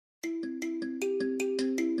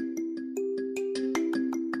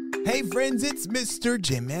Hey friends, it's Mr.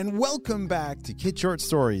 Jim, and welcome back to Kid Short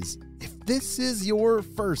Stories. If this is your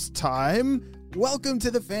first time, welcome to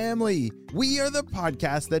the family. We are the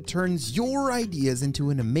podcast that turns your ideas into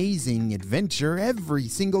an amazing adventure every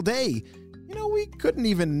single day. You know, we couldn't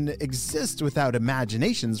even exist without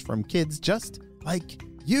imaginations from kids just like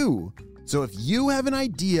you. So if you have an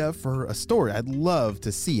idea for a story, I'd love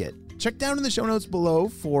to see it. Check down in the show notes below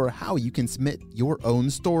for how you can submit your own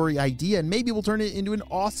story idea, and maybe we'll turn it into an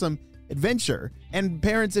awesome adventure. And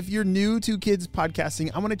parents, if you're new to kids podcasting,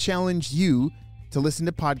 I want to challenge you to listen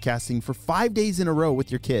to podcasting for 5 days in a row with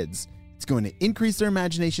your kids. It's going to increase their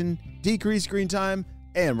imagination, decrease screen time,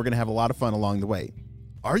 and we're going to have a lot of fun along the way.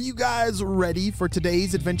 Are you guys ready for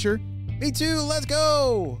today's adventure? Me too, let's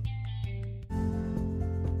go!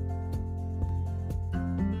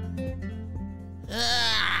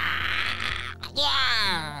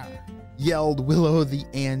 Yelled Willow the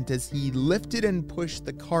ant as he lifted and pushed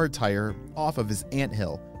the car tire off of his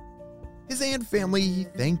anthill. His ant family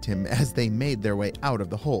thanked him as they made their way out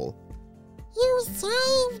of the hole. You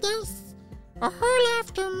saved us! A whole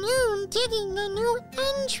afternoon digging a new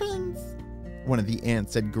entrance! One of the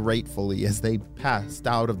ants said gratefully as they passed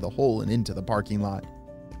out of the hole and into the parking lot.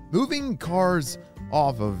 Moving cars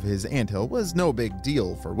off of his anthill was no big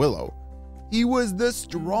deal for Willow. He was the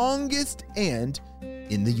strongest ant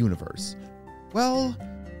in the universe. Well,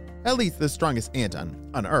 at least the strongest ant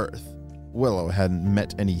on Earth. Willow hadn't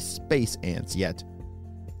met any space ants yet.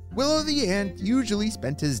 Willow the ant usually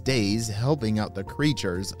spent his days helping out the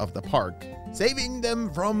creatures of the park, saving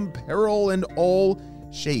them from peril in all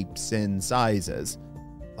shapes and sizes,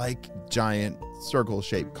 like giant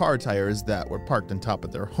circle-shaped car tires that were parked on top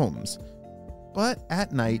of their homes. But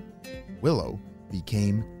at night, Willow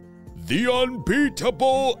became the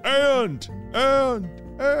Unbeatable Ant!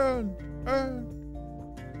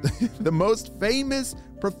 The most famous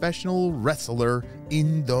professional wrestler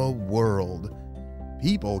in the world.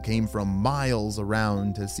 People came from miles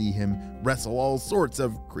around to see him wrestle all sorts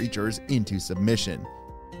of creatures into submission.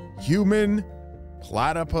 Human,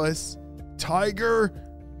 platypus, tiger.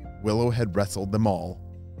 Willow had wrestled them all.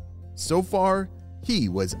 So far, he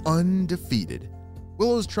was undefeated.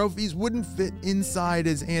 Willow's trophies wouldn't fit inside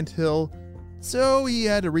his anthill, so he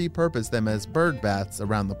had to repurpose them as bird baths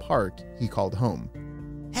around the park he called home.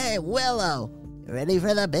 Hey, Willow, you ready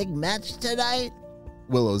for the big match tonight?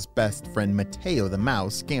 Willow's best friend Mateo the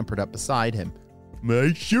mouse scampered up beside him.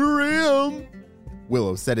 I sure am,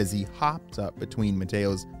 Willow said as he hopped up between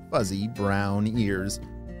Mateo's fuzzy brown ears.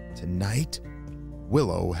 Tonight,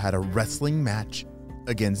 Willow had a wrestling match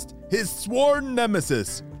against his sworn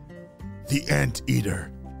nemesis, the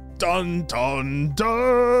Anteater. Dun, dun,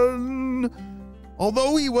 dun!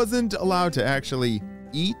 Although he wasn't allowed to actually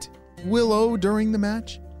eat Willow during the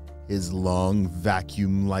match, his long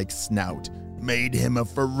vacuum-like snout made him a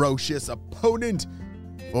ferocious opponent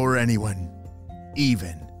for anyone,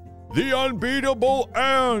 even the Unbeatable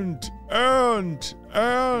Ant!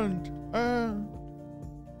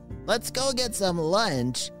 Let's go get some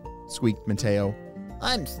lunch, squeaked Mateo.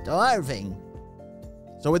 I'm starving.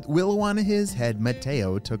 So with Willow on his head,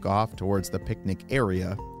 Mateo took off towards the picnic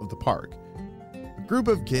area of the park. A group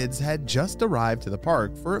of kids had just arrived to the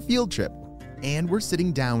park for a field trip and were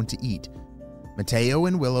sitting down to eat. Mateo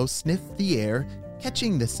and Willow sniffed the air,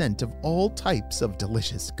 catching the scent of all types of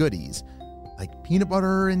delicious goodies, like peanut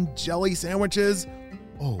butter and jelly sandwiches,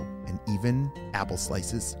 and even apple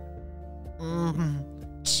slices.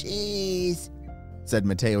 Cheese, said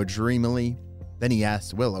Mateo dreamily. Then he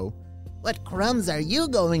asked Willow, what crumbs are you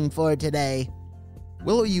going for today?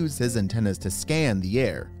 Willow used his antennas to scan the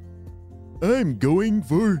air. I'm going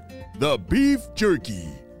for the beef jerky.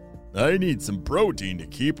 I need some protein to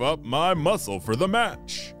keep up my muscle for the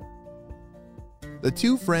match. The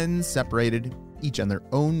two friends separated, each on their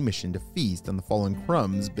own mission to feast on the fallen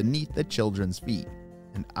crumbs beneath the children's feet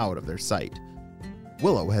and out of their sight.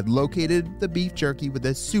 Willow had located the beef jerky with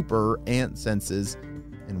his super ant senses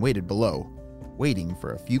and waited below, waiting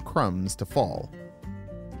for a few crumbs to fall.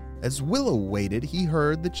 As Willow waited, he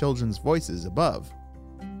heard the children's voices above.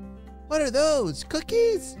 What are those,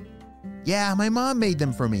 cookies? Yeah, my mom made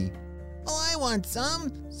them for me. Oh, I want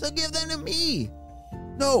some, so give them to me.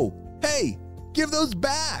 No, hey, give those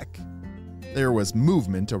back. There was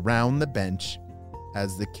movement around the bench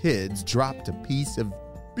as the kids dropped a piece of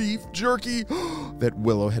beef jerky that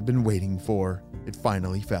Willow had been waiting for. It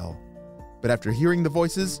finally fell. But after hearing the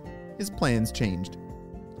voices, his plans changed.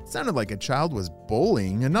 It sounded like a child was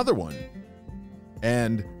bullying another one.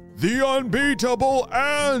 And the Unbeatable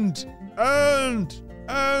Ant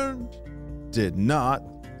did not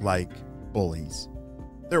like bullies.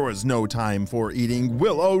 There was no time for eating.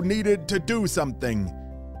 Willow needed to do something.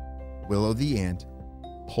 Willow the ant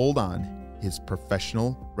pulled on his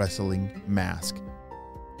professional wrestling mask,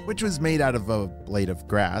 which was made out of a blade of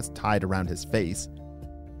grass tied around his face.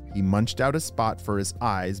 He munched out a spot for his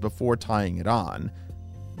eyes before tying it on.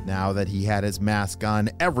 Now that he had his mask on,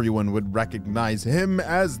 everyone would recognize him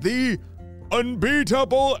as the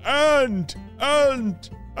Unbeatable Ant!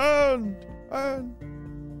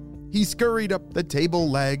 He scurried up the table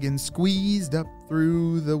leg and squeezed up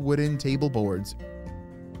through the wooden table boards.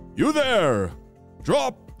 You there!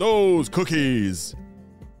 Drop those cookies!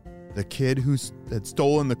 The kid who had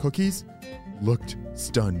stolen the cookies looked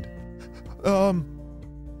stunned.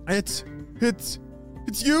 It's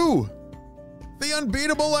you! The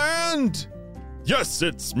Unbeatable Ant! Yes,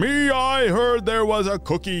 it's me. I heard there was a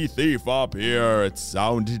cookie thief up here. It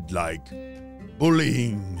sounded like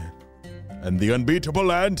bullying. And the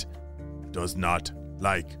Unbeatable Ant does not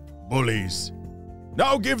like bullies.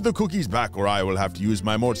 Now give the cookies back or I will have to use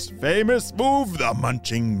my most famous move, the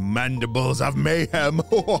munching mandibles of mayhem.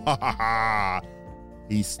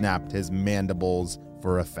 He snapped his mandibles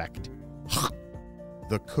for effect.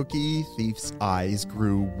 The cookie thief's eyes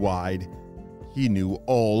grew wide. He knew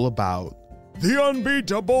all about the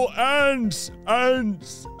Unbeatable Ants.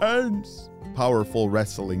 Powerful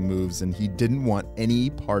wrestling moves, and he didn't want any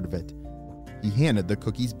part of it. He handed the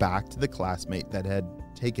cookies back to the classmate that had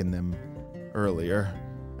taken them earlier.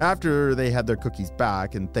 After they had their cookies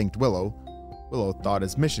back and thanked Willow, Willow thought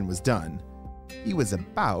his mission was done. He was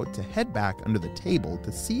about to head back under the table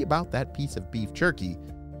to see about that piece of beef jerky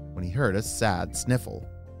when he heard a sad sniffle.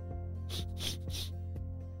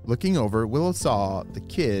 Looking over, Willow saw the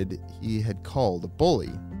kid he had called a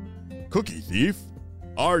bully. Cookie thief,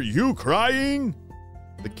 are you crying?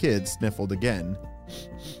 The kid sniffled again.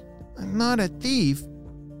 I'm not a thief,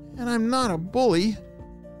 and I'm not a bully.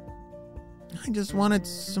 I just wanted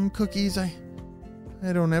some cookies. I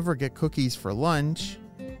don't ever get cookies for lunch.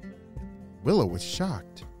 Willow was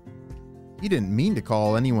shocked. He didn't mean to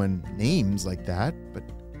call anyone names like that, but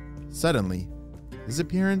suddenly, his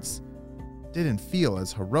appearance didn't feel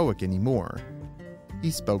as heroic anymore. He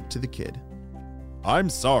spoke to the kid. I'm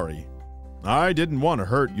sorry. I didn't want to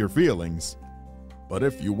hurt your feelings. But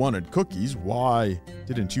if you wanted cookies, why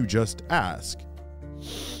didn't you just ask?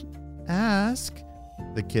 Ask?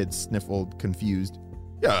 The kid sniffled, confused.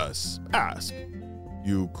 Yes, ask.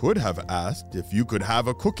 You could have asked if you could have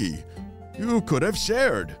a cookie. You could have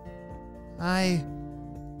shared. I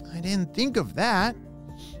didn't think of that,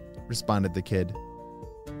 responded the kid.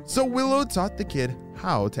 So Willow taught the kid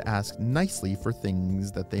how to ask nicely for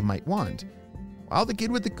things that they might want, while the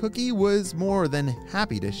kid with the cookie was more than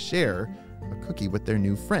happy to share a cookie with their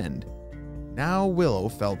new friend. Now Willow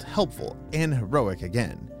felt helpful and heroic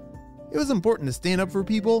again. It was important to stand up for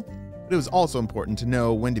people, but it was also important to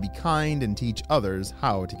know when to be kind and teach others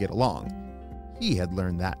how to get along. He had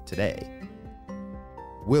learned that today.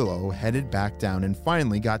 Willow headed back down and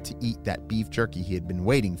finally got to eat that beef jerky he had been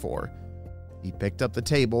waiting for. He picked up the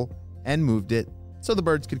table and moved it so the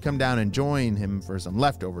birds could come down and join him for some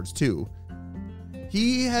leftovers too.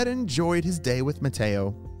 He had enjoyed his day with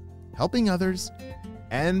Mateo, helping others,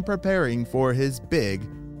 and preparing for his big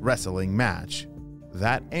wrestling match.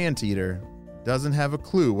 That anteater doesn't have a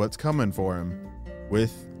clue what's coming for him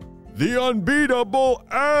with the Unbeatable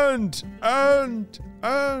Ant.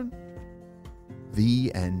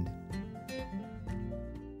 The end.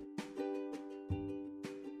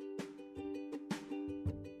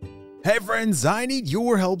 Hey friends, I need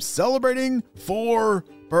your help celebrating 4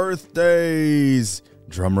 birthdays.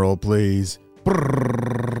 Drumroll please.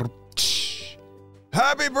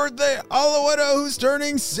 Happy birthday, Alouetta, who's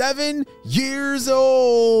turning 7 years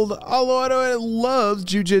old. Alouetta loves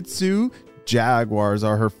jujitsu. Jaguars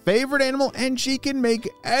are her favorite animal, and she can make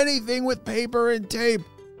anything with paper and tape.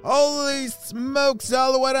 Holy smokes,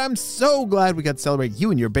 Alouetta, I'm so glad we got to celebrate you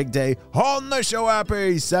and your big day on the show.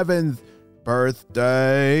 Happy 7th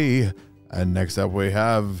birthday. And next up we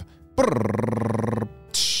have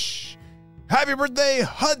happy birthday,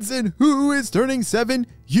 Hudson, who is turning 7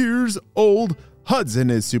 years old. Hudson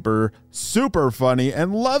is super funny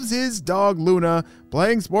and loves his dog Luna,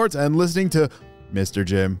 playing sports and listening to Mr.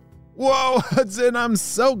 Jim. Whoa, Hudson, I'm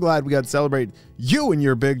so glad we got to celebrate you and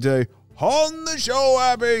your big day on the show.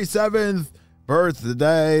 Happy 7th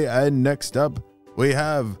birthday. And next up we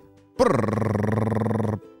have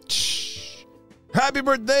happy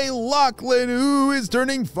birthday, Lachlan, who is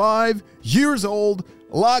turning 5 years old.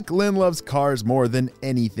 Lachlan loves cars more than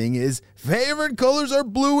anything. His favorite colors are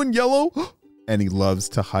blue and yellow, and he loves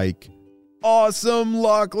to hike. Awesome,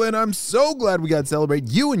 Lachlan. I'm so glad we got to celebrate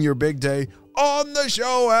you and your big day on the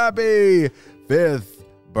show. Happy 5th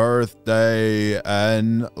birthday.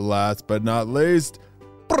 And last but not least,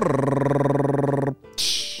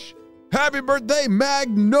 happy birthday,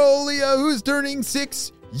 Magnolia, who's turning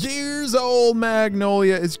 6 years old.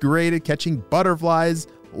 Magnolia is great at catching butterflies,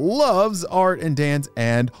 loves art and dance,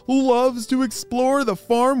 and loves to explore the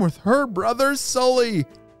farm with her brother Sully.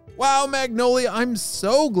 Wow, Magnolia, I'm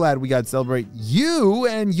so glad we got to celebrate you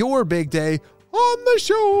and your big day on the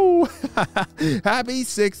show. Happy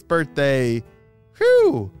 6th birthday.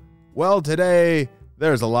 Phew. Well, today,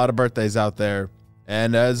 there's a lot of birthdays out there.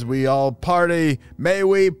 And as we all party, may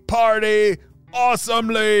we party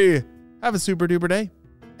awesomely. Have a super duper day.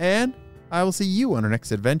 And I will see you on our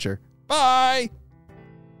next adventure. Bye.